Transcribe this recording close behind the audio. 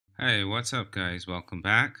Hey, what's up guys? Welcome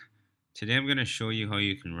back. Today I'm going to show you how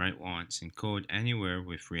you can write wants and code anywhere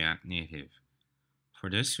with React Native.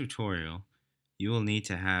 For this tutorial, you will need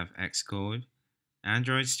to have Xcode,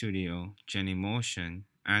 Android Studio, genymotion,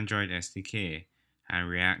 Android SDK, and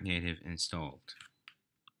React Native installed.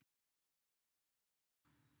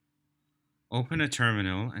 Open a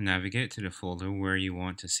terminal and navigate to the folder where you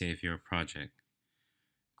want to save your project.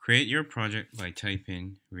 Create your project by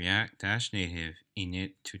typing react-native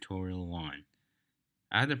init tutorial1.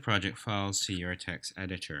 Add the project files to your text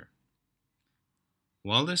editor.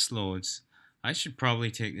 While this loads, I should probably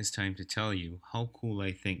take this time to tell you how cool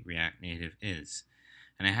I think React Native is.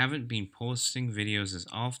 And I haven't been posting videos as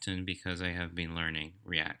often because I have been learning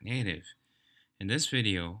React Native. In this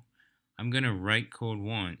video, I'm going to write code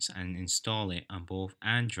once and install it on both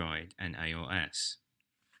Android and iOS.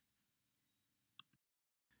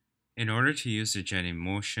 In order to use the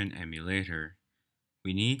genymotion emulator,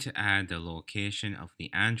 we need to add the location of the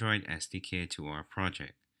Android SDK to our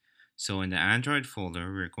project. So in the Android folder,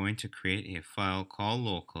 we're going to create a file called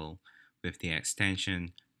local with the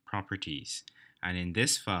extension properties. And in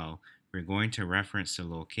this file, we're going to reference the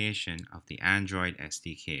location of the Android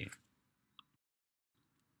SDK.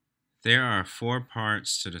 There are 4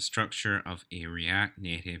 parts to the structure of a React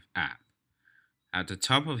Native app. At the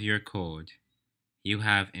top of your code, you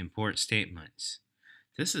have import statements.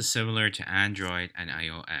 This is similar to Android and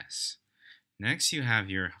iOS. Next, you have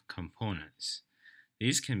your components.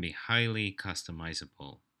 These can be highly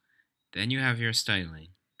customizable. Then you have your styling,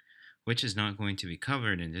 which is not going to be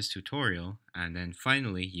covered in this tutorial. And then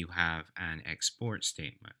finally, you have an export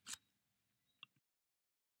statement.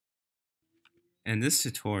 In this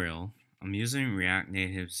tutorial, I'm using React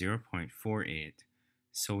Native 0.48,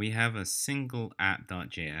 so we have a single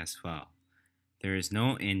app.js file. There is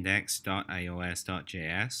no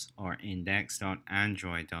index.ios.js or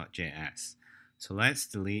index.android.js. So let's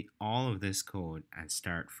delete all of this code and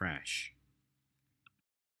start fresh.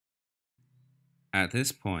 At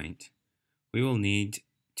this point, we will need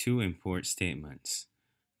 2 import statements.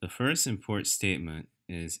 The first import statement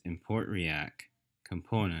is import React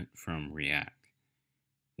component from React.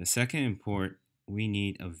 The second import, we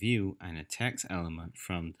need a view and a text element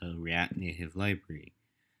from the React Native library.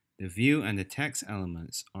 The view and the text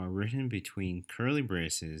elements are written between curly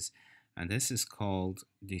braces, and this is called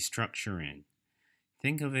destructuring.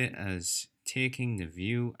 Think of it as taking the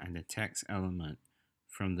view and the text element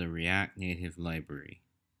from the React Native library.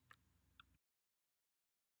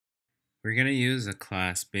 We're going to use a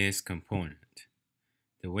class-based component.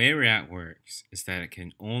 The way React works is that it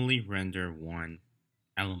can only render one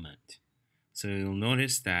element. So you'll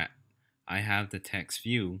notice that I have the text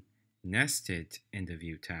view nested in the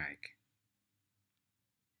view tag.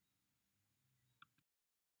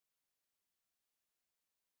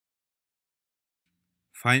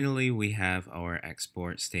 Finally, we have our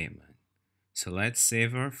export statement. So let's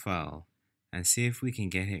save our file and see if we can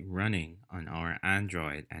get it running on our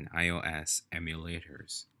Android and iOS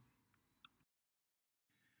emulators.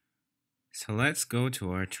 So let's go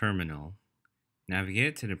to our terminal,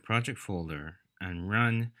 navigate to the project folder, and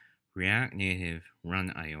run React Native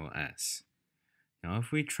run iOS. Now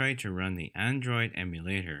if we try to run the Android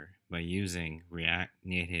emulator by using React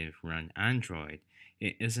Native run Android,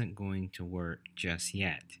 it isn't going to work just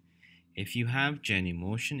yet. If you have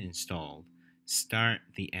genymotion installed, start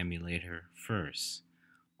the emulator first.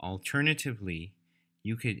 Alternatively,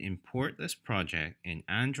 you could import this project in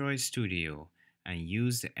Android Studio and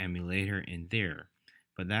use the emulator in there,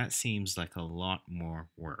 but that seems like a lot more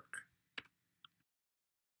work.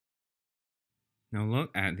 Now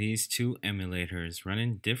look at these 2 emulators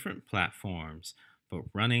running different platforms but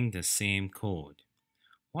running the same code.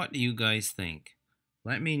 What do you guys think?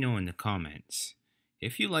 Let me know in the comments.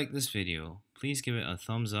 If you like this video, please give it a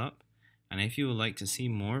thumbs up, and if you would like to see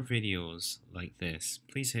more videos like this,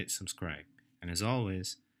 please hit subscribe. And as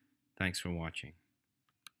always, thanks for watching.